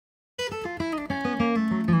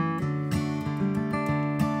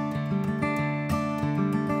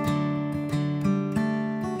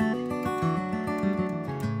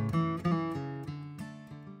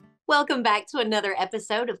Welcome back to another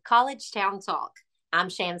episode of College Town Talk. I'm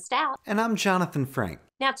Shan. And I'm Jonathan Frank.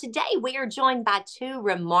 Now, today we are joined by two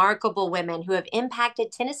remarkable women who have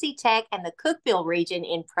impacted Tennessee Tech and the Cookeville region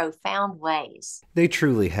in profound ways. They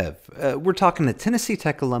truly have. We're talking to Tennessee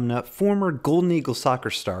Tech alumna, former Golden Eagle soccer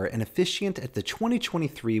star, and officiant at the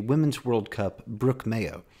 2023 Women's World Cup, Brooke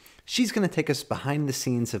Mayo. She's going to take us behind the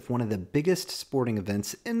scenes of one of the biggest sporting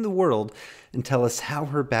events in the world and tell us how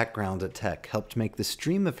her background at Tech helped make this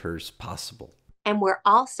dream of hers possible. And we're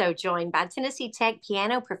also joined by Tennessee Tech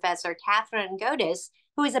piano professor Catherine Godis,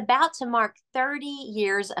 who is about to mark 30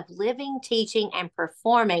 years of living, teaching, and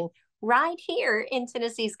performing right here in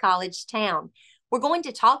Tennessee's college town. We're going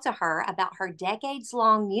to talk to her about her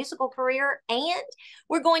decades-long musical career, and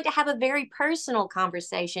we're going to have a very personal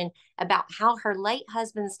conversation about how her late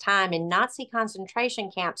husband's time in Nazi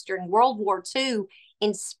concentration camps during World War II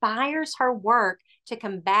inspires her work to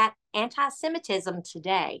combat anti-Semitism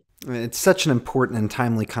today. It's such an important and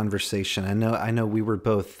timely conversation. I know we were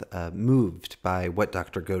both moved by what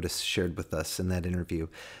Dr. Godis shared with us in that interview.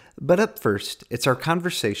 But up first, it's our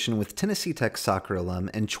conversation with Tennessee Tech soccer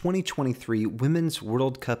alum and 2023 Women's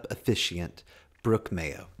World Cup officiant, Brooke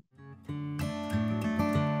Mayo.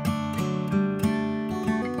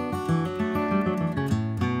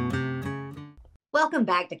 Welcome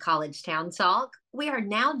back to College Town Talk. We are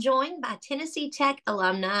now joined by Tennessee Tech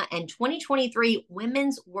alumna and 2023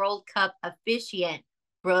 Women's World Cup officiant,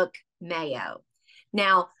 Brooke Mayo.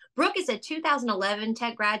 Now, Brooke is a 2011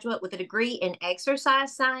 Tech graduate with a degree in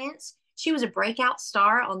exercise science. She was a breakout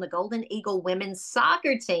star on the Golden Eagle women's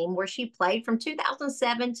soccer team, where she played from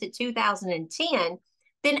 2007 to 2010.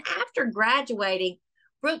 Then after graduating,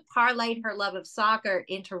 Brooke parlayed her love of soccer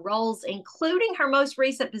into roles, including her most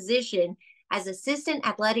recent position as assistant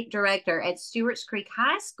athletic director at Stewart's Creek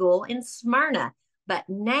High School in Smyrna. But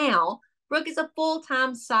now, Brooke is a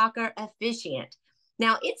full-time soccer officiant.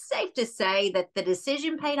 Now, it's safe to say that the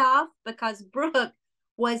decision paid off because Brooke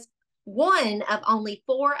was one of only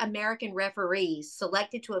 4 American referees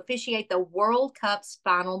selected to officiate the World Cup's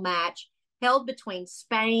final match held between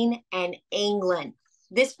Spain and England.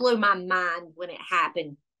 This blew my mind when it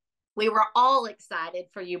happened. We were all excited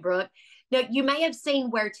for you, Brooke. Now, you may have seen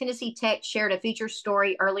where Tennessee Tech shared a feature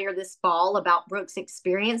story earlier this fall about Brooke's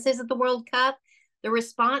experiences at the World Cup. The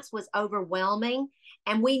response was overwhelming,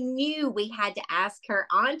 and we knew we had to ask her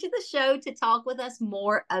onto the show to talk with us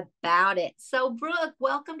more about it. So, Brooke,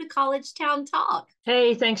 welcome to College Town Talk.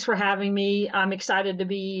 Hey, thanks for having me. I'm excited to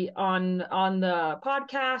be on the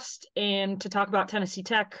podcast and to talk about Tennessee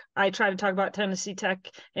Tech. I try to talk about Tennessee Tech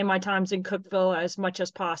and my times in Cookeville as much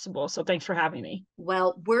as possible. So thanks for having me.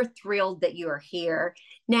 Well, we're thrilled that you are here.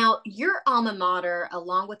 Now, your alma mater,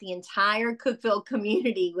 along with the entire Cookeville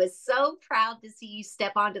community, was so proud to see you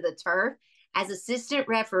step onto the turf as assistant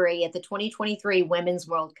referee at the 2023 Women's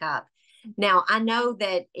World Cup. Now, I know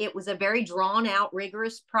that it was a very drawn-out,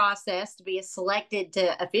 rigorous process to be selected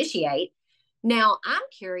to officiate. Now, I'm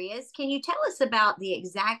curious, can you tell us about the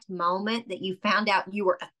exact moment that you found out you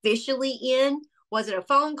were officially in? Was it a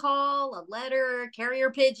phone call, a letter, carrier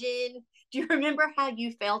pigeon? Do you remember how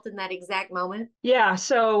you felt in that exact moment? Yeah,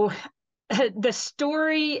 so the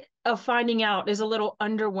story of finding out is a little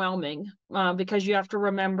underwhelming because you have to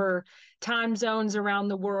remember time zones around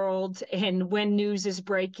the world, and when news is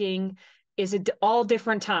breaking is at all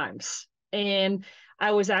different times. And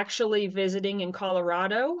I was actually visiting in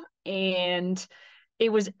Colorado, and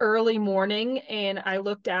it was early morning, and I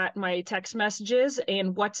looked at my text messages,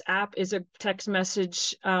 and WhatsApp is a text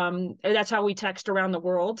message. That's how we text around the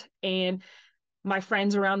world. And my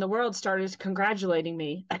friends around the world started congratulating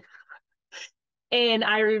me. And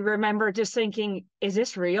I remember just thinking, is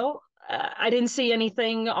this real? I didn't see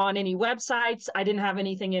anything on any websites. I didn't have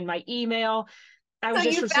anything in my email. I was so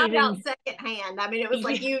just you receiving... found out secondhand. I mean, it was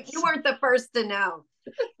like Yes. you weren't the first to know.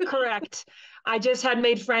 Correct. I just had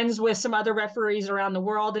made friends with some other referees around the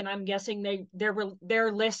world, and I'm guessing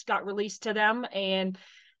their list got released to them. And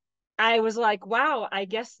I was like, wow, I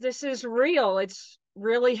guess this is real. It's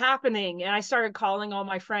really happening. And I started calling all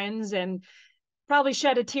my friends and probably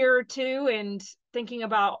shed a tear or two, and thinking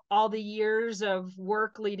about all the years of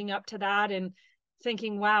work leading up to that, and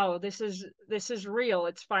thinking, wow, this is real.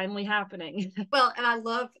 It's finally happening. Well, and I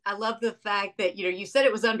love the fact that, you said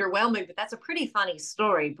it was underwhelming, but that's a pretty funny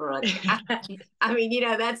story, Brooke. I mean,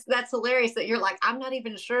 that's hilarious that you're like, I'm not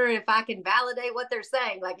even sure if I can validate what they're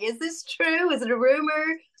saying. Like, is this true? Is it a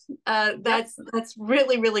rumor? That's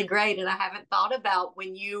really, really great. And I haven't thought about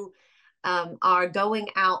when you are going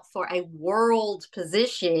out for a world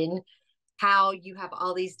position, how you have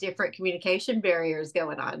all these different communication barriers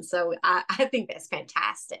going on. So I think that's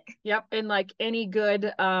fantastic. Yep. And like any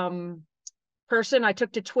good person, I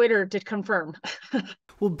took to Twitter to confirm.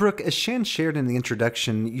 Well, Brooke, as Shan shared in the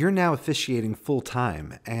introduction, you're now officiating full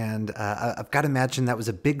time. And I've got to imagine that was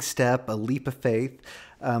a big step, a leap of faith.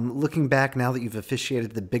 Looking back now that you've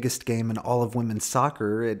officiated the biggest game in all of women's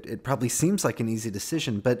soccer, it probably seems like an easy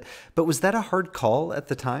decision. But was that a hard call at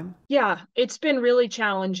the time? Yeah, it's been really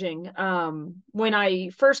challenging. When I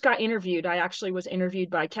first got interviewed, I actually was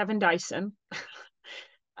interviewed by Kevin Dyson.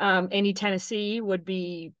 Any Tennessee would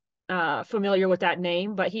be familiar with that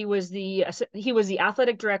name, but he was the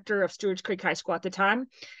athletic director of Stewart's Creek High School at the time.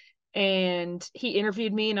 And he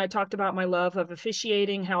interviewed me, and I talked about my love of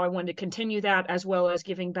officiating, how I wanted to continue that, as well as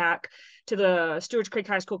giving back to the Stewart's Creek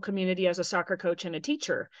High School community as a soccer coach and a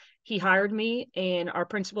teacher. He hired me, and our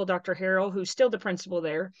principal, Dr. Harrell, who's still the principal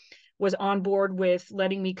there, was on board with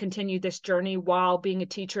letting me continue this journey while being a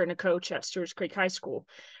teacher and a coach at Stewart's Creek High School.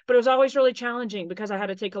 But it was always really challenging because I had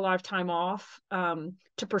to take a lot of time off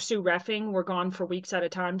to pursue reffing. We're gone for weeks at a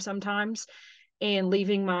time sometimes. And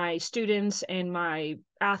leaving my students and my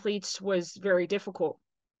athletes was very difficult.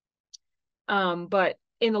 But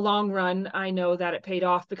in the long run, I know that it paid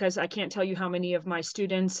off, because I can't tell you how many of my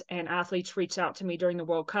students and athletes reached out to me during the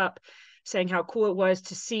World Cup saying how cool it was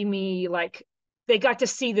to see me. Like, they got to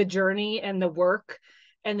see the journey and the work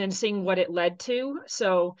and then seeing what it led to.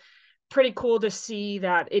 So pretty cool to see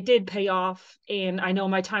that it did pay off. And I know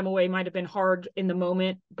my time away might have been hard in the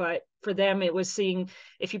moment, but for them, it was seeing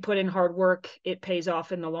if you put in hard work, it pays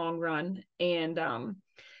off in the long run. And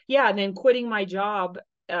yeah, and then quitting my job,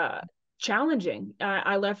 challenging.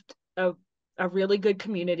 I left a really good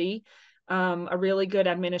community, a really good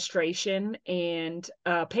administration, and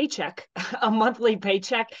a paycheck, a monthly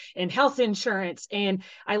paycheck, and health insurance. And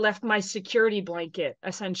I left my security blanket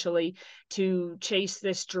essentially to chase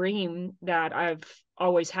this dream that I've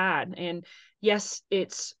always had. And yes,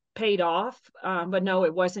 it's paid off, but no,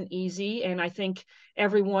 it wasn't easy. And I think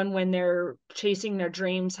everyone, when they're chasing their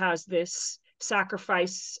dreams, has this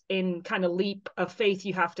sacrifice and kind of leap of faith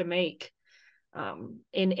you have to make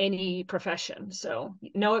in any profession. So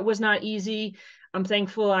no, it was not easy. I'm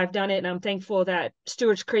thankful I've done it, and I'm thankful that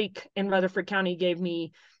Stewart's Creek and Rutherford County gave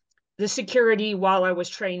me the security while I was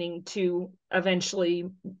training to eventually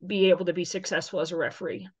be able to be successful as a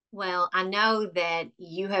referee. Well, I know that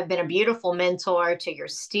you have been a beautiful mentor to your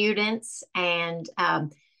students and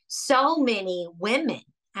so many women.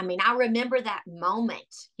 I mean, I remember that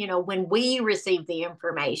moment, when we received the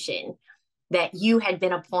information that you had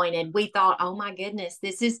been appointed. We thought, oh my goodness,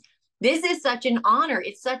 this is such an honor.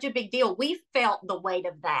 It's such a big deal. We felt the weight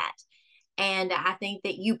of that. And I think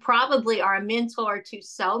that you probably are a mentor to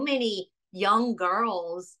so many young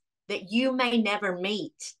girls that you may never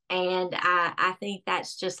meet. And I think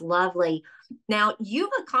that's just lovely. Now,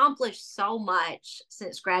 you've accomplished so much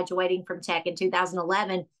since graduating from Tech in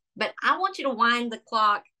 2011, but I want you to wind the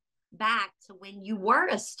clock back to when you were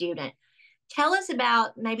a student. Tell us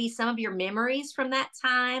about maybe some of your memories from that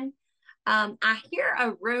time. I hear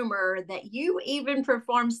a rumor that you even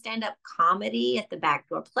performed stand-up comedy at the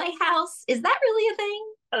Backdoor Playhouse. Is that really a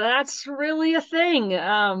thing? That's really a thing.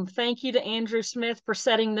 Thank you to Andrew Smith for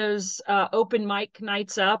setting those open mic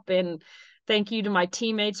nights up, and thank you to my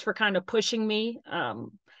teammates for kind of pushing me.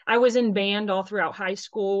 I was in band all throughout high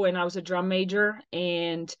school, and I was a drum major,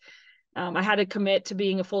 and I had to commit to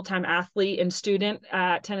being a full-time athlete and student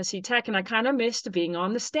at Tennessee Tech, and I kind of missed being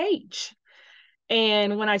on the stage.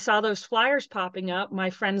 And when I saw those flyers popping up, my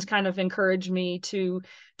friends kind of encouraged me to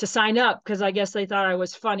sign up, because I guess they thought I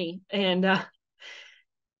was funny. And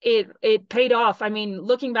it paid off. I mean,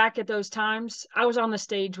 looking back at those times, I was on the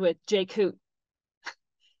stage with Jake Hoot.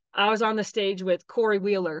 I was on the stage with Corey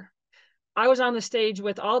Wheeler. I was on the stage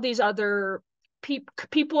with all these other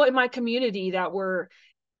people in my community that were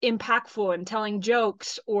impactful and telling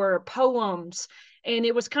jokes or poems. And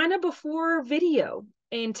it was kind of before video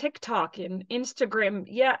and TikTok and Instagram.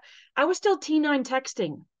 Yeah, I was still T9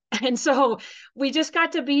 texting. And so we just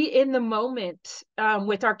got to be in the moment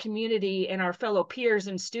with our community and our fellow peers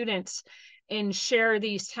and students and share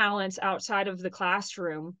these talents outside of the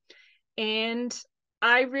classroom. And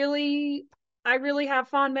I really have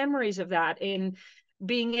fond memories of that, and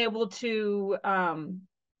being able to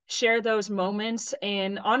share those moments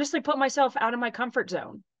and honestly put myself out of my comfort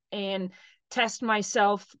zone and test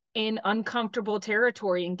myself in uncomfortable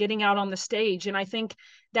territory and getting out on the stage. And I think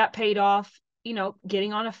that paid off,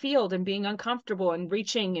 getting on a field and being uncomfortable and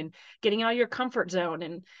reaching and getting out of your comfort zone.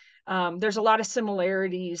 And there's a lot of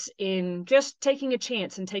similarities in just taking a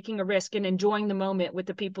chance and taking a risk and enjoying the moment with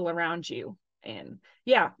the people around you. And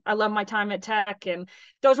yeah, I love my time at Tech. And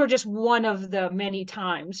those were just one of the many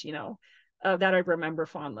times, that I remember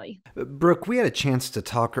fondly. Brooke, we had a chance to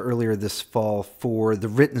talk earlier this fall for the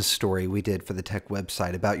written story we did for the Tech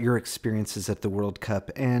website about your experiences at the World Cup.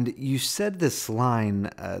 And you said this line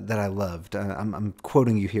that I loved. I'm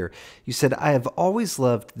quoting you here. You said, "I have always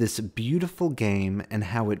loved this beautiful game and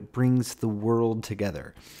how it brings the world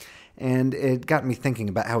together." And it got me thinking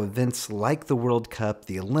about how events like the World Cup,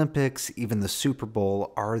 the Olympics, even the Super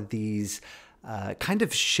Bowl are these kind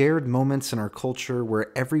of shared moments in our culture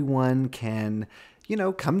where everyone can,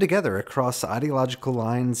 come together across ideological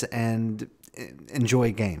lines and enjoy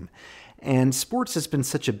a game. And sports has been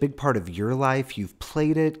such a big part of your life. You've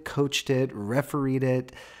played it, coached it, refereed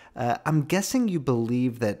it. I'm guessing you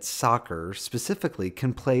believe that soccer specifically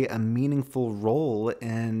can play a meaningful role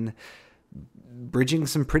in bridging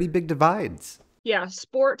some pretty big divides. Yeah,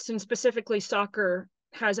 sports and specifically soccer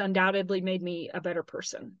has undoubtedly made me a better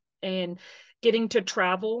person. And getting to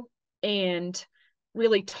travel and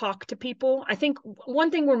really talk to people. I think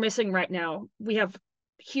one thing we're missing right now, we have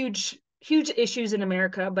huge, huge issues in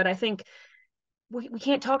America, but I think we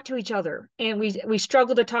can't talk to each other, and we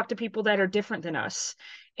struggle to talk to people that are different than us.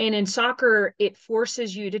 And in soccer, it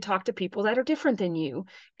forces you to talk to people that are different than you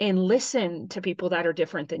and listen to people that are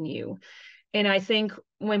different than you. And I think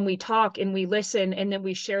when we talk and we listen and then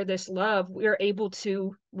we share this love, we're able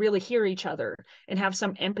to really hear each other and have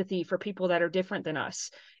some empathy for people that are different than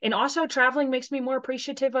us. And also, traveling makes me more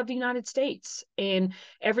appreciative of the United States. And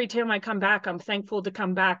every time I come back, I'm thankful to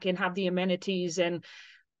come back and have the amenities. And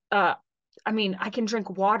I can drink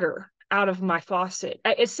water out of my faucet.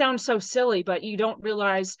 It sounds so silly, but you don't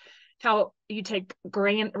realize how you take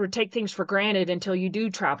things for granted until you do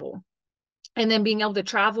travel. And then being able to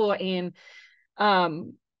travel and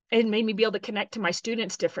it made me be able to connect to my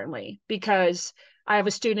students differently, because I have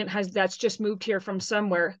a student that's just moved here from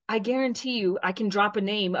somewhere. I guarantee you I can drop a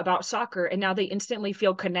name about soccer and now they instantly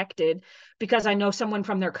feel connected because I know someone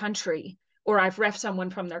from their country, or I've ref someone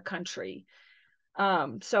from their country.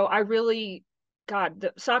 So I really, God,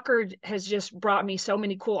 the soccer has just brought me so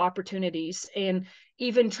many cool opportunities. And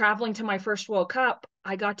even traveling to my first World Cup,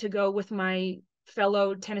 I got to go with my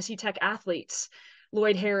fellow Tennessee Tech athletes.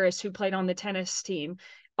 Lloyd Harris, who played on the tennis team,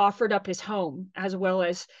 offered up his home, as well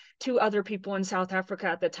as two other people in South Africa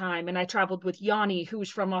at the time. And I traveled with Yanni, who's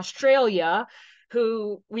from Australia,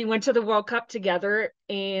 who we went to the World Cup together.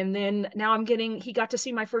 And then now he got to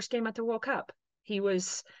see my first game at the World Cup. He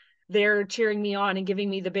was there cheering me on and giving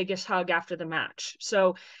me the biggest hug after the match.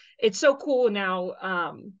 So it's so cool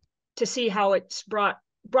now to see how it's brought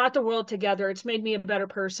the world together. It's made me a better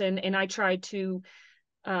person. And I try to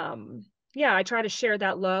I try to share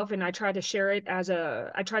that love, and I try to share it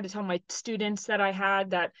I try to tell my students that I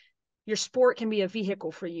had that your sport can be a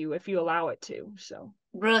vehicle for you if you allow it to. So,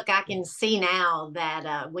 Brooke, I can see now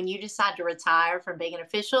that when you decide to retire from being an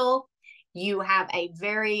official, you have a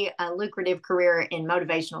very lucrative career in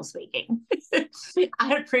motivational speaking.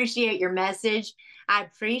 I appreciate your message. I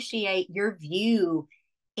appreciate your view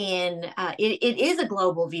it is a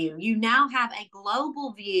global view. You now have a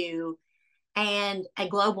global view and a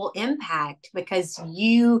global impact because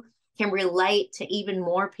you can relate to even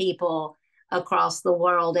more people across the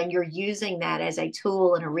world. And you're using that as a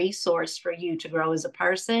tool and a resource for you to grow as a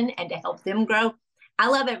person and to help them grow. I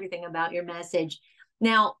love everything about your message.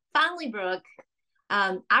 Now, finally, Brooke,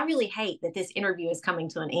 I really hate that this interview is coming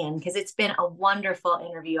to an end because it's been a wonderful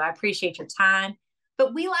interview. I appreciate your time.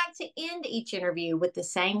 But we like to end each interview with the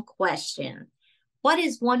same question. What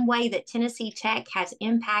is one way that Tennessee Tech has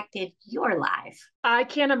impacted your life? I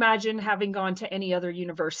can't imagine having gone to any other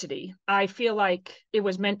university. I feel like it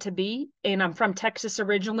was meant to be. And I'm from Texas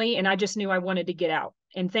originally, and I just knew I wanted to get out.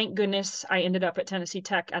 And thank goodness I ended up at Tennessee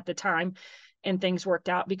Tech at the time and things worked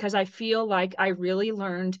out, because I feel like I really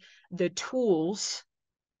learned the tools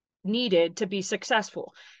needed to be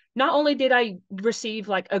successful. Not only did I receive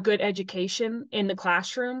like a good education in the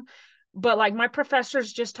classroom, but like my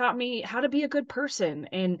professors just taught me how to be a good person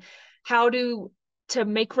and how to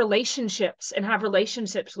make relationships and have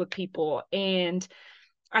relationships with people. And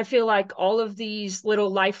I feel like all of these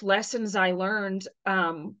little life lessons I learned,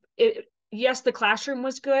 yes, the classroom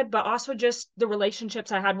was good, but also just the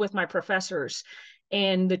relationships I had with my professors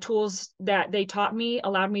and the tools that they taught me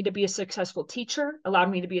allowed me to be a successful teacher, allowed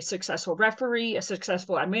me to be a successful referee, a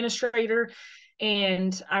successful administrator.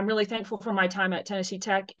 And I'm really thankful for my time at Tennessee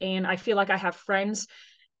Tech. And I feel like I have friends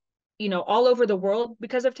all over the world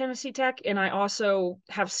because of Tennessee Tech. And I also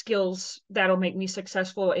have skills that'll make me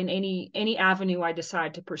successful in any avenue I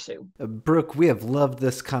decide to pursue. Brooke, we have loved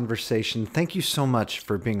this conversation. Thank you so much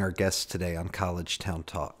for being our guest today on College Town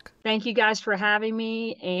Talk. Thank you guys for having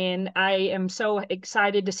me. And I am so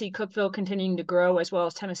excited to see Cookeville continuing to grow, as well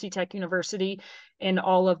as Tennessee Tech University and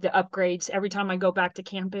all of the upgrades. Every time I go back to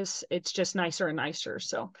campus, it's just nicer and nicer.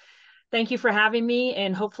 So thank you for having me,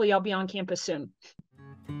 and hopefully I'll be on campus soon.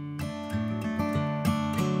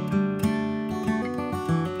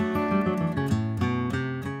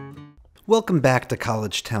 Welcome back to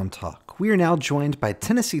College Town Talk. We are now joined by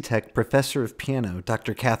Tennessee Tech Professor of Piano,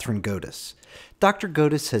 Dr. Catherine Godis. Dr.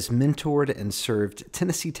 Godis has mentored and served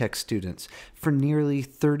Tennessee Tech students for nearly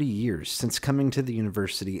 30 years since coming to the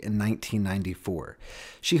university in 1994.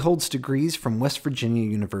 She holds degrees from West Virginia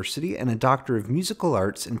University and a Doctor of Musical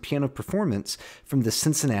Arts in Piano Performance from the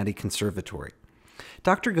Cincinnati Conservatory.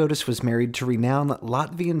 Dr. Godis was married to renowned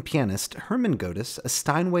Latvian pianist Herman Godis, a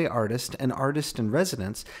Steinway artist and artist in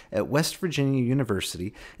residence at West Virginia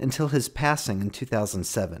University until his passing in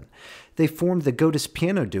 2007. They formed the Godis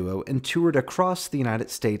Piano Duo and toured across the United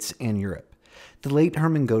States and Europe. The late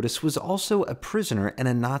Herman Godis was also a prisoner in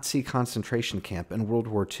a Nazi concentration camp in World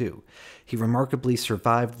War II. He remarkably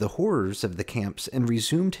survived the horrors of the camps and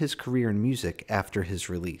resumed his career in music after his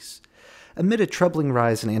release. Amid a troubling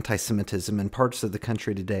rise in anti-Semitism in parts of the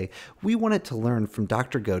country today, we wanted to learn from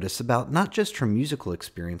Dr. Godis about not just her musical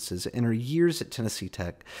experiences and her years at Tennessee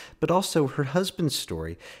Tech, but also her husband's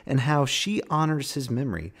story and how she honors his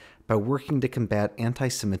memory by working to combat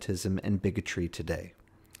anti-Semitism and bigotry today.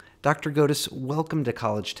 Dr. Godis, welcome to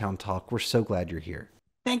College Town Talk. We're so glad you're here.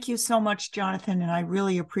 Thank you so much, Jonathan, and I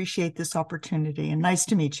really appreciate this opportunity, and nice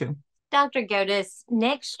to meet you. Dr. Godis,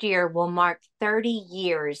 next year will mark 30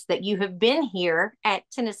 years that you have been here at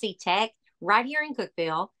Tennessee Tech, right here in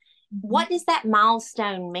Cookeville. What does that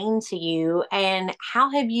milestone mean to you, and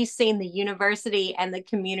how have you seen the university and the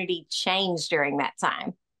community change during that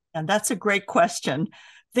time? And that's a great question.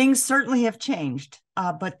 Things certainly have changed,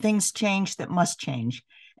 but things change that must change.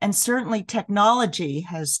 And certainly technology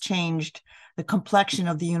has changed the complexion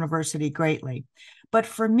of the university greatly. But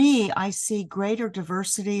for me, I see greater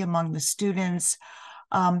diversity among the students.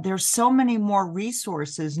 There's so many more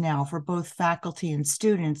resources now for both faculty and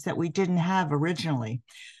students that we didn't have originally.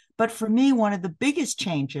 But for me, one of the biggest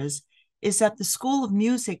changes is that the School of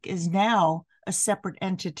Music is now a separate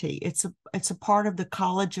entity. It's a part of the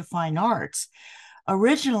College of Fine Arts.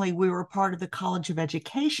 Originally, we were part of the College of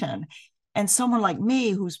Education. And someone like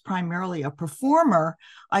me, who's primarily a performer,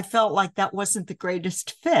 I felt like that wasn't the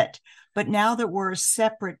greatest fit. But now that we're a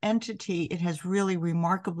separate entity, it has really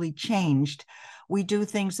remarkably changed. We do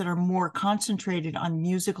things that are more concentrated on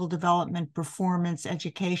musical development, performance,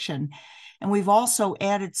 education. And we've also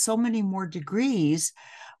added so many more degrees,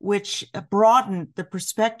 which broaden the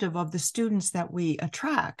perspective of the students that we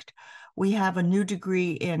attract. We have a new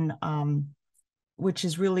degree in which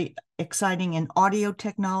is really exciting, in audio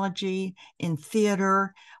technology, in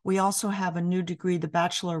theater. We also have a new degree, the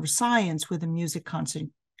Bachelor of Science, with a music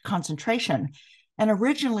concentration. And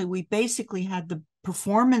originally, we basically had the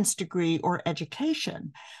performance degree or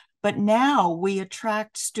education. But now we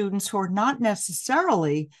attract students who are not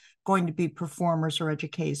necessarily going to be performers or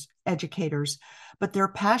educators, but they're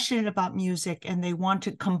passionate about music and they want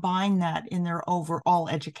to combine that in their overall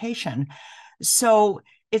education. So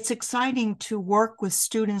it's exciting to work with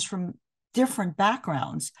students from different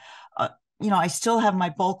backgrounds. I still have my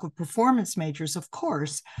bulk of performance majors, of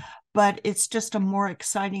course, but it's just a more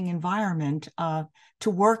exciting environment to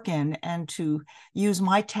work in and to use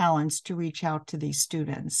my talents to reach out to these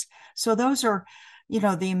students. So those are,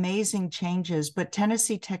 the amazing changes. But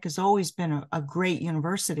Tennessee Tech has always been a great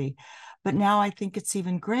university, but now I think it's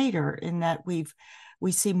even greater in that we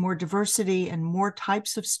see more diversity and more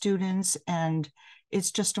types of students, and it's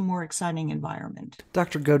just a more exciting environment.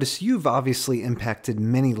 Dr. Godis, you've obviously impacted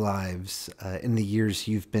many lives in the years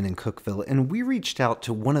you've been in Cookeville, and we reached out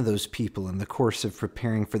to one of those people in the course of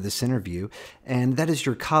preparing for this interview, and that is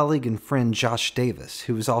your colleague and friend Josh Davis,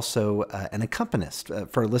 who is also an accompanist,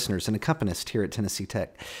 for our listeners, an accompanist here at Tennessee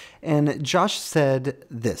Tech. And Josh said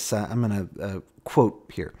this, I'm going to quote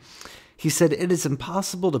here. He said, "It is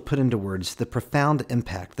impossible to put into words the profound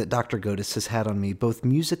impact that Dr. Godis has had on me, both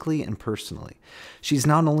musically and personally. She's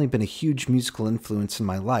not only been a huge musical influence in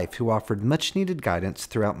my life, who offered much-needed guidance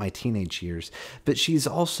throughout my teenage years, but she's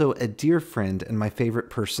also a dear friend and my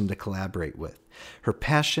favorite person to collaborate with. Her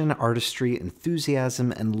passion, artistry,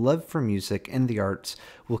 enthusiasm, and love for music and the arts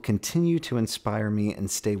will continue to inspire me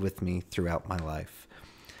and stay with me throughout my life."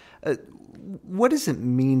 What does it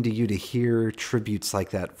mean to you to hear tributes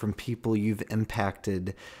like that from people you've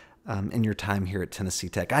impacted in your time here at Tennessee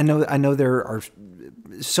Tech? I know there are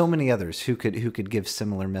so many others who could give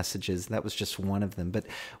similar messages. That was just one of them. But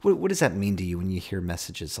what does that mean to you when you hear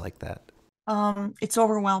messages like that? It's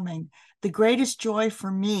overwhelming. The greatest joy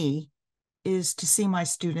for me is to see my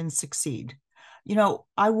students succeed. You know,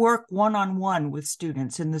 I work one-on-one with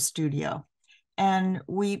students in the studio, and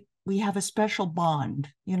we have a special bond,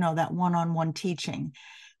 you know, that one-on-one teaching.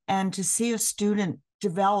 And to see a student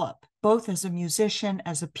develop both as a musician,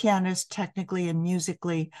 as a pianist, technically and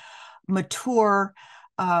musically mature,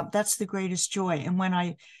 that's the greatest joy. And when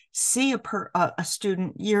I see a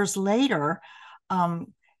student years later,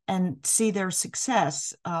 and see their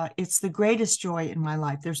success, it's the greatest joy in my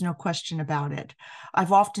life. There's no question about it.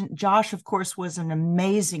 Josh, of course, was an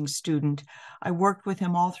amazing student. I worked with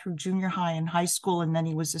him all through junior high and high school, and then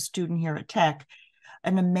he was a student here at Tech,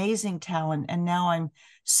 an amazing talent. And now I'm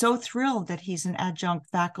so thrilled that he's an adjunct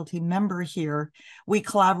faculty member here. We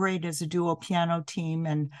collaborate as a duo piano team,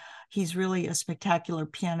 and he's really a spectacular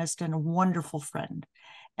pianist and a wonderful friend.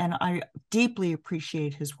 And I deeply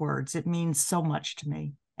appreciate his words. It means so much to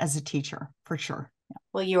me as a teacher, for sure.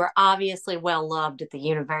 Well, you are obviously well loved at the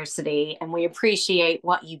university, and we appreciate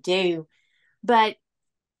what you do. But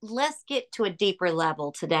let's get to a deeper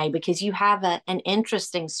level today, because you have an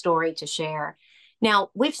interesting story to share. Now,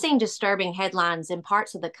 we've seen disturbing headlines in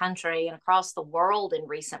parts of the country and across the world in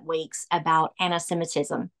recent weeks about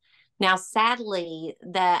anti-Semitism. Now, sadly,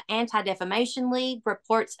 the Anti-Defamation League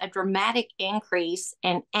reports a dramatic increase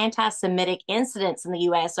in anti-Semitic incidents in the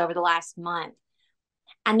U.S. over the last month.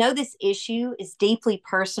 I know this issue is deeply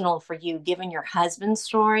personal for you, given your husband's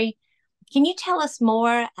story. Can you tell us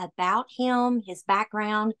more about him, his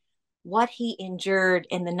background, what he endured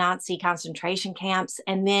in the Nazi concentration camps,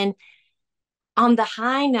 and then on the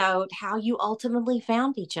high note, how you ultimately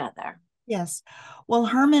found each other? Yes. Well,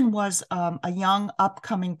 Herman was a young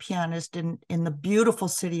upcoming pianist in the beautiful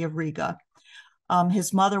city of Riga.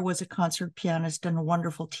 His mother was a concert pianist and a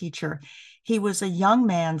wonderful teacher. He was a young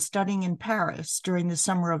man studying in Paris during the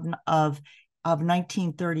summer of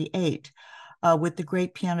 1938 with the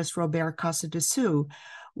great pianist Robert Casadessus,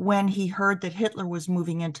 when he heard that Hitler was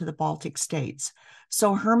moving into the Baltic states.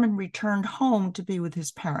 So Herman returned home to be with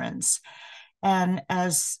his parents. And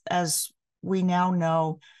as we now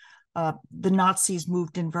know, the Nazis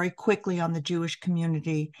moved in very quickly on the Jewish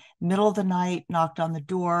community, middle of the night, knocked on the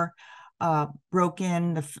door, broke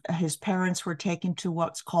in. His parents were taken to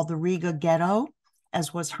what's called the Riga ghetto,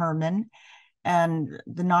 as was Herman. And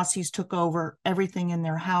the Nazis took over everything in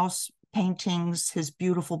their house, paintings, his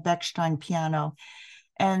beautiful Bechstein piano.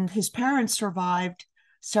 And his parents survived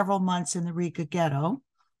several months in the Riga ghetto.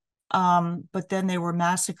 But then they were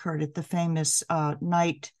massacred at the famous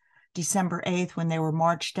night, December 8th, when they were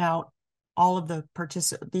marched out, all of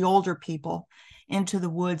the older people, into the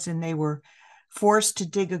woods, and they were forced to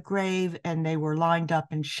dig a grave, and they were lined up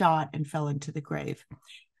and shot and fell into the grave.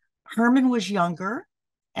 Herman was younger,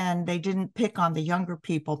 and they didn't pick on the younger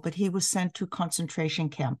people, but he was sent to concentration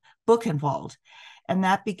camp, Buchenwald, and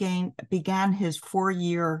that began his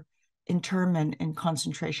 4-year internment in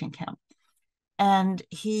concentration camp. And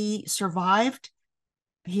he survived.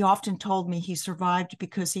 He often told me he survived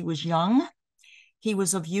because he was young. He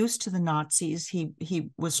was of use to the Nazis. He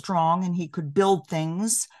was strong and he could build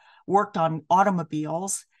things, worked on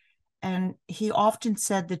automobiles. And he often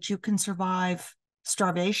said that you can survive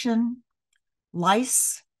starvation,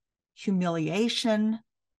 lice, humiliation.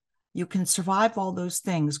 You can survive all those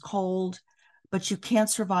things, cold, but you can't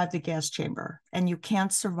survive the gas chamber, and you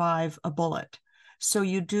can't survive a bullet. So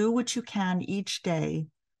you do what you can each day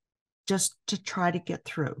just to try to get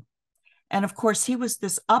through. And of course, he was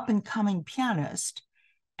this up and coming pianist,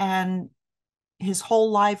 and his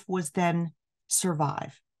whole life was then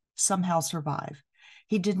somehow survive.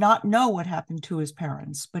 He did not know what happened to his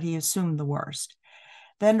parents, but he assumed the worst.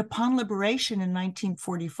 Then upon liberation in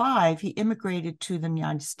 1945, he immigrated to the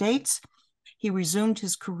United States. He resumed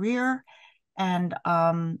his career, and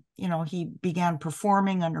he began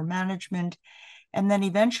performing under management. And then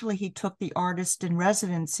eventually he took the artist in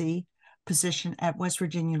residency position at West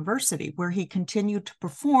Virginia University, where he continued to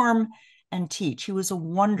perform and teach. He was a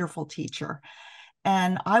wonderful teacher.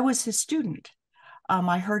 And I was his student.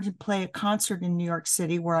 I heard him play a concert in New York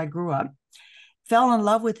City, where I grew up, fell in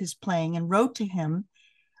love with his playing and wrote to him,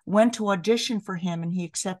 went to audition for him, and he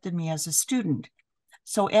accepted me as a student.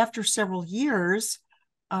 So after several years,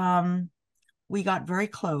 we got very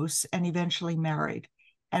close and eventually married.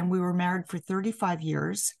 And we were married for 35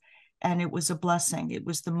 years, and it was a blessing. It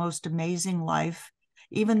was the most amazing life.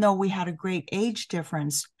 Even though we had a great age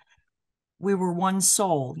difference, we were one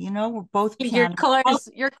soul. We're both Your piano,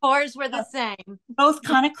 cores were the same. both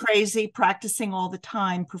kind of crazy, practicing all the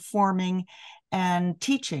time, performing and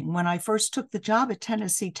teaching. When I first took the job at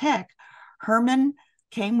Tennessee Tech, Herman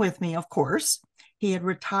came with me, of course. He had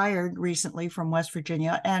retired recently from West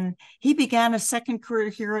Virginia, and he began a second career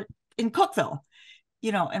here in Cookeville.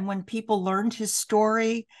 And when people learned his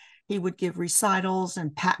story, he would give recitals,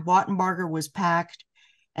 and Pat Wattenbarger was packed.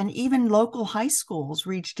 And even local high schools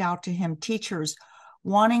reached out to him, teachers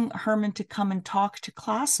wanting Herman to come and talk to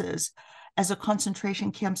classes as a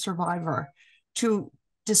concentration camp survivor, to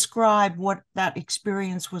describe what that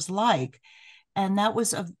experience was like. And that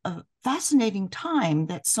was a fascinating time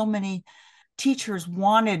that so many teachers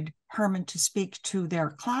wanted Herman to speak to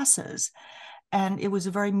their classes. And it was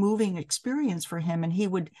a very moving experience for him. And he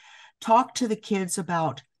would talk to the kids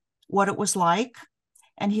about what it was like.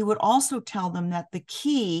 And he would also tell them that the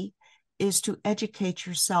key is to educate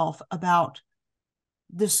yourself about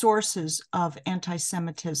the sources of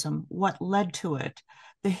anti-Semitism, what led to it,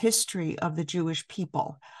 the history of the Jewish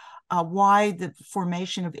people, why the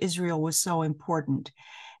formation of Israel was so important.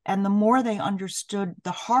 And the more they understood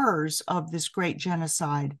the horrors of this great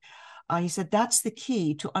genocide, he said, that's the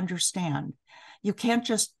key to understand. You can't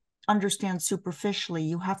just understand superficially.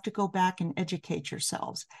 You have to go back and educate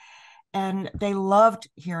yourselves. And they loved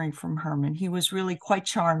hearing from Herman. He was really quite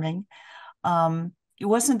charming. He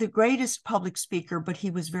wasn't the greatest public speaker, but he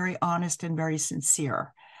was very honest and very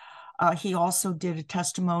sincere. He also did a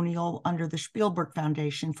testimonial under the Spielberg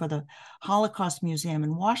Foundation for the Holocaust Museum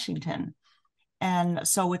in Washington. And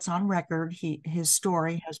so it's on record. His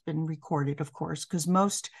story has been recorded, of course, because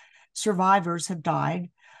most survivors have died.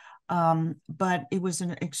 But it was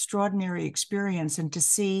an extraordinary experience. And to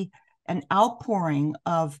see an outpouring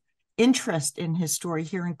of interest in his story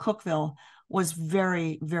here in Cookeville was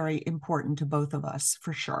very, very important to both of us,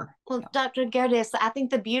 for sure. Well, Dr. Gerdes, I think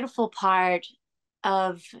the beautiful part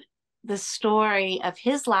of the story of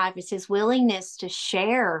his life is his willingness to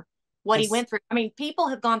share what he went through. I mean, people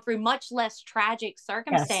have gone through much less tragic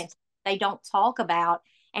circumstances they don't talk about,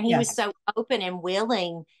 and he was so open and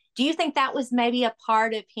willing. Do you think that was maybe a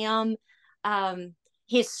part of him,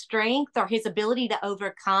 his strength or his ability to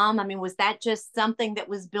overcome? I mean, was that just something that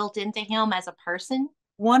was built into him as a person?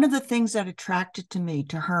 One of the things that attracted me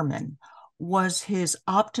to Herman was his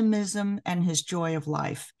optimism and his joy of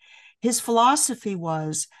life. His philosophy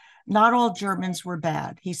was not all Germans were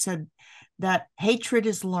bad. He said that hatred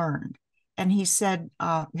is learned. And he said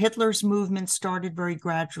Hitler's movement started very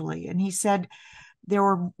gradually. And he said there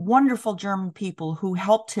were wonderful German people who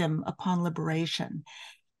helped him upon liberation.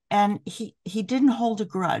 And he didn't hold a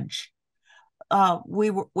grudge.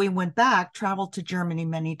 We went back, traveled to Germany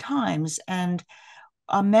many times, and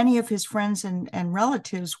many of his friends and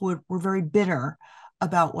relatives were very bitter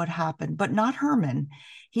about what happened, but not Herman.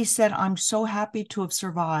 He said, I'm so happy to have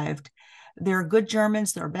survived. There are good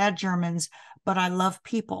Germans, there are bad Germans, but I love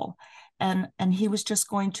people. And he was just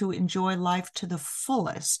going to enjoy life to the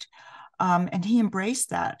fullest. And he embraced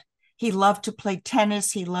that. He loved to play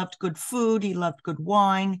tennis. He loved good food. He loved good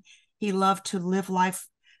wine. He loved to live life.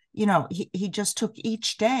 He just took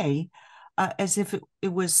each day as if it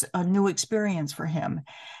was a new experience for him.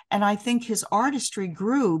 And I think his artistry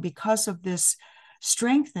grew because of this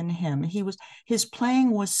strength in him. His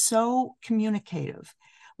playing was so communicative.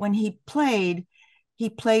 When he played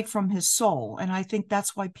from his soul. And I think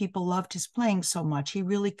that's why people loved his playing so much. He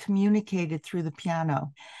really communicated through the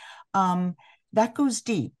piano. That goes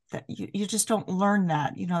deep. That you just don't learn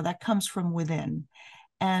that. That comes from within.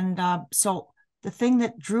 And so the thing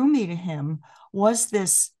that drew me to him was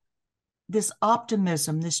this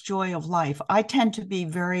optimism, this joy of life. I tend to be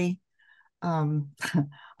very, I'm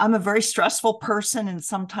a very stressful person, and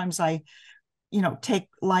sometimes I take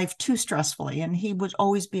life too stressfully, and he would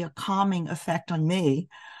always be a calming effect on me.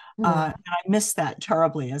 And I miss that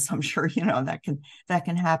terribly, as I'm sure that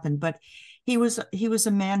can happen. But he was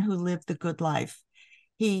a man who lived the good life.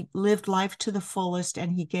 He lived life to the fullest,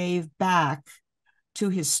 and he gave back to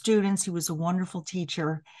his students. He was a wonderful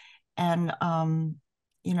teacher, and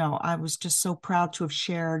I was just so proud to have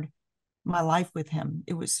shared my life with him.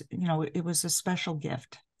 It was a special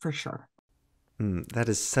gift for sure. That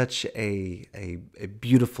is such a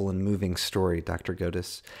beautiful and moving story, Dr.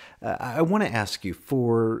 Gerdes. I want to ask you,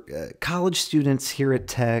 for college students here at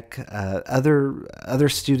Tech, other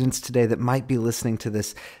students today that might be listening to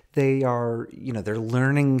this, they are, they're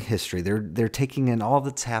learning history. They're taking in all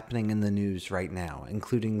that's happening in the news right now,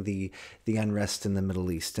 including the unrest in the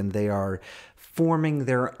Middle East, and they are forming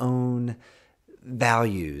their own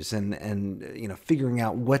values and figuring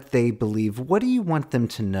out what they believe. What do you want them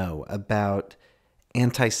to know about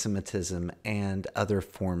anti-Semitism and other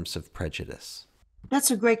forms of prejudice?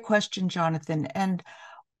 That's a great question, Jonathan. And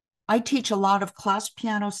I teach a lot of class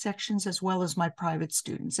piano sections as well as my private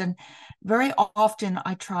students. And very often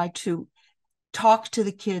I try to talk to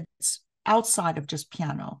the kids outside of just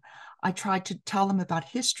piano. I try to tell them about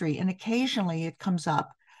history, and occasionally it comes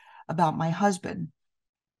up about my husband.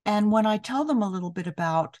 And when I tell them a little bit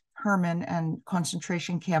about Herman and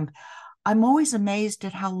concentration camp, I'm always amazed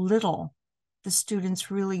at how little the students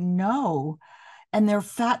really know. And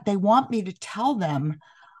they want me to tell them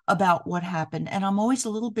about what happened. And I'm always a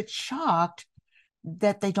little bit shocked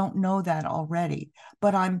that they don't know that already.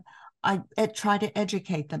 But I try to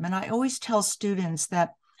educate them. And I always tell students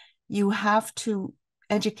that you have to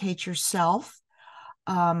educate yourself.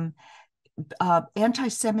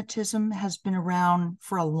 Anti-Semitism has been around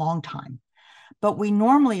for a long time, but we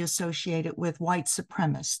normally associate it with white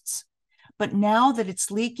supremacists. But now that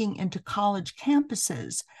it's leaking into college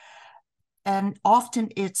campuses, and often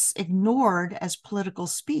it's ignored as political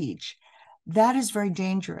speech, that is very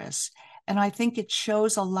dangerous. And I think it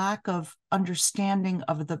shows a lack of understanding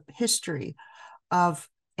of the history of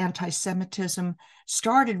anti-Semitism,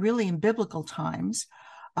 started really in biblical times,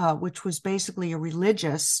 which was basically a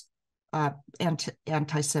religious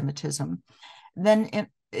anti-Semitism. Then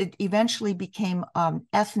it eventually became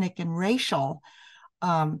ethnic and racial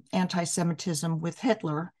anti-Semitism with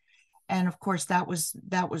Hitler. And of course,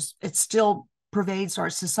 it still pervades our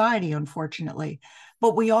society, unfortunately.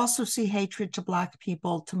 But we also see hatred to Black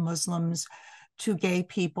people, to Muslims, to gay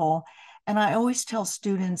people. And I always tell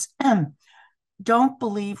students, don't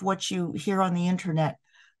believe what you hear on the internet.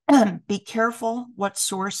 Be careful what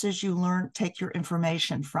sources you take your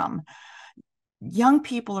information from. Young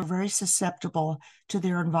people are very susceptible to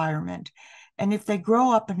their environment. And if they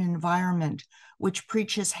grow up in an environment which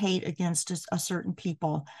preaches hate against a certain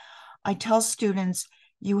people, I tell students,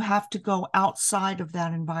 you have to go outside of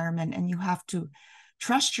that environment and you have to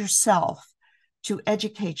trust yourself to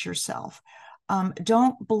educate yourself.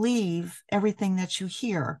 Don't believe everything that you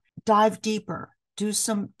hear. Dive deeper. Do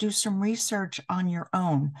some research on your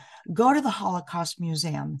own. Go to the Holocaust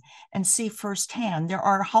Museum and see firsthand. There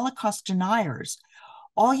are Holocaust deniers.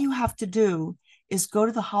 All you have to do is go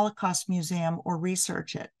to the Holocaust Museum or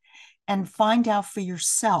research it and find out for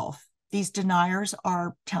yourself. These deniers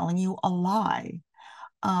are telling you a lie.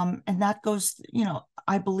 And that goes,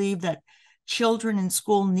 I believe that children in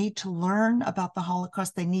school need to learn about the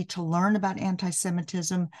Holocaust. They need to learn about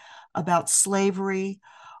anti-Semitism, about slavery,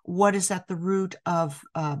 what is at the root of,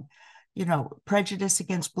 prejudice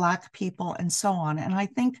against Black people, and so on. And I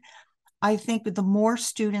think the more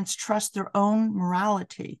students trust their own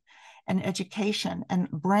morality and education and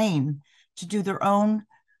brain to do their own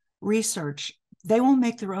research, they will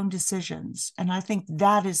make their own decisions. And I think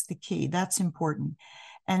that is the key. That's important.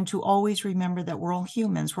 And to always remember that we're all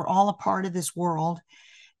humans, we're all a part of this world,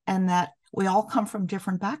 and that we all come from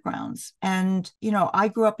different backgrounds. And, I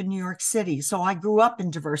grew up in New York City, so I grew up in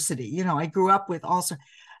diversity. I grew up with also,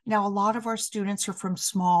 now a lot of our students are from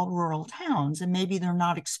small rural towns, and maybe they're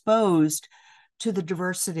not exposed to the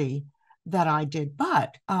diversity that I did,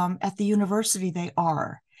 but at the university they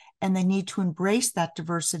are. And they need to embrace that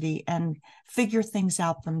diversity and figure things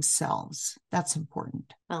out themselves. That's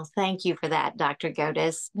important. Well, thank you for that, Dr.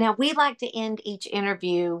 Godis. Now, we like to end each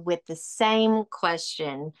interview with the same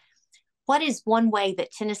question. What is one way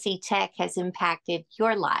that Tennessee Tech has impacted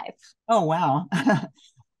your life? Oh, wow.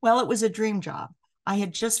 Well, it was a dream job. I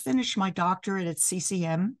had just finished my doctorate at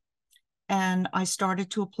CCM, and I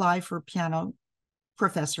started to apply for piano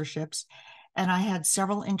professorships. And I had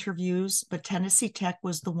several interviews, but Tennessee Tech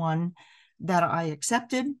was the one that I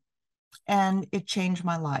accepted, and it changed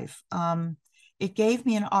my life. It gave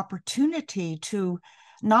me an opportunity to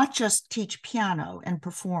not just teach piano and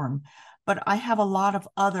perform, but I have a lot of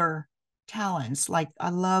other talents. Like I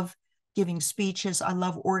love giving speeches. I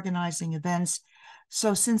love organizing events.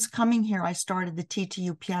 So since coming here, I started the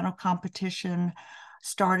TTU piano competition,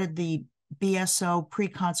 started the BSO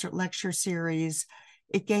pre-concert lecture series.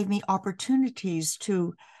 It gave me opportunities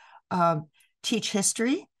to teach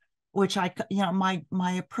history, which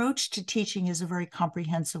my approach to teaching is a very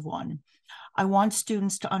comprehensive one. I want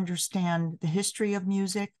students to understand the history of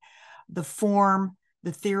music, the form,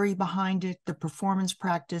 the theory behind it, the performance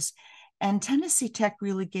practice. And Tennessee Tech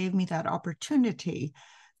really gave me that opportunity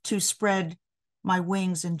to spread my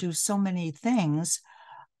wings and do so many things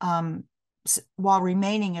while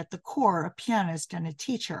remaining at the core a pianist and a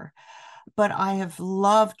teacher. But I have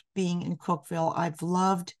loved being in Cookeville. I've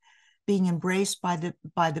loved being embraced by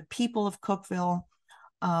the people of Cookeville.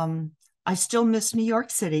 I still miss New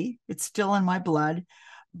York City. It's still in my blood,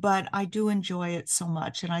 but I do enjoy it so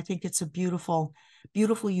much. And I think it's a beautiful,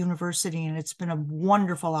 beautiful university. And it's been a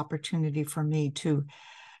wonderful opportunity for me to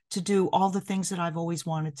do all the things that I've always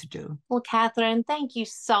wanted to do. Well, Catherine, thank you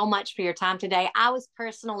so much for your time today. I was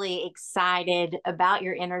personally excited about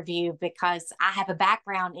your interview because I have a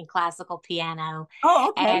background in classical piano. Oh,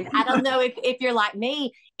 okay. And I don't know if you're like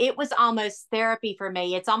me, it was almost therapy for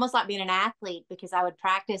me. It's almost like being an athlete because I would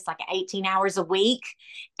practice like 18 hours a week,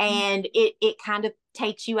 and it kind of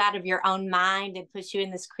takes you out of your own mind and puts you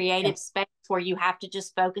in this creative space where you have to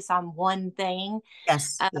just focus on one thing.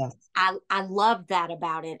 Yes, yes. I loved that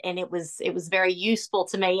about it, and it was very useful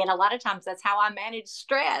to me. And a lot of times that's how I manage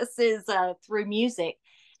stress is through music.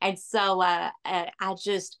 And so I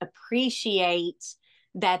just appreciate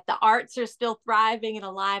that the arts are still thriving and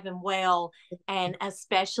alive and well, and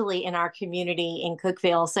especially in our community in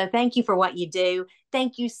Cookeville. So thank you for what you do.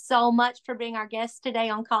 Thank you so much for being our guest today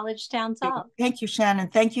on College Town Talk. Thank you, Shannon.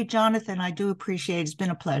 Thank you, Jonathan. I do appreciate it. It's been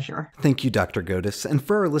a pleasure. Thank you, Dr. Godis. And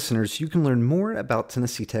for our listeners, you can learn more about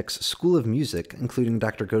Tennessee Tech's School of Music, including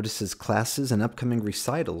Dr. Godis's classes and upcoming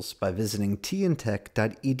recitals, by visiting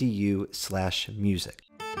tntech.edu/music.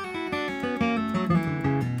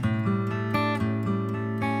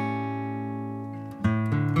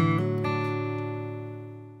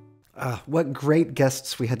 What great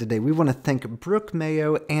guests we had today. We want to thank Brooke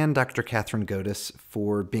Mayo and Dr. Catherine Godis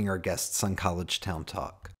for being our guests on College Town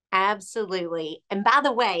Talk. Absolutely. And by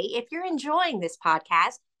the way, if you're enjoying this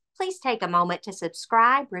podcast, please take a moment to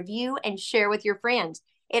subscribe, review, and share with your friends.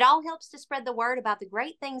 It all helps to spread the word about the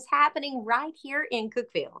great things happening right here in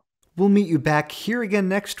Cookeville. We'll meet you back here again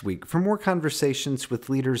next week for more conversations with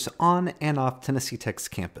leaders on and off Tennessee Tech's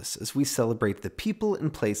campus as we celebrate the people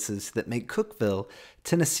and places that make Cookeville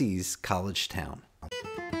Tennessee's college town.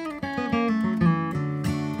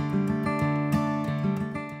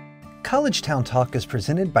 College Town Talk is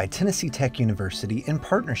presented by Tennessee Tech University in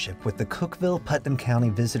partnership with the Cookeville-Putnam County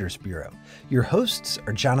Visitors Bureau. Your hosts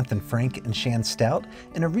are Jonathan Frank and Shan Stout,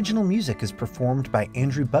 and original music is performed by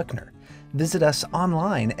Andrew Buckner. Visit us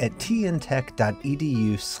online at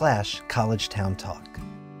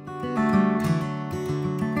tntech.edu/collegetowntalk.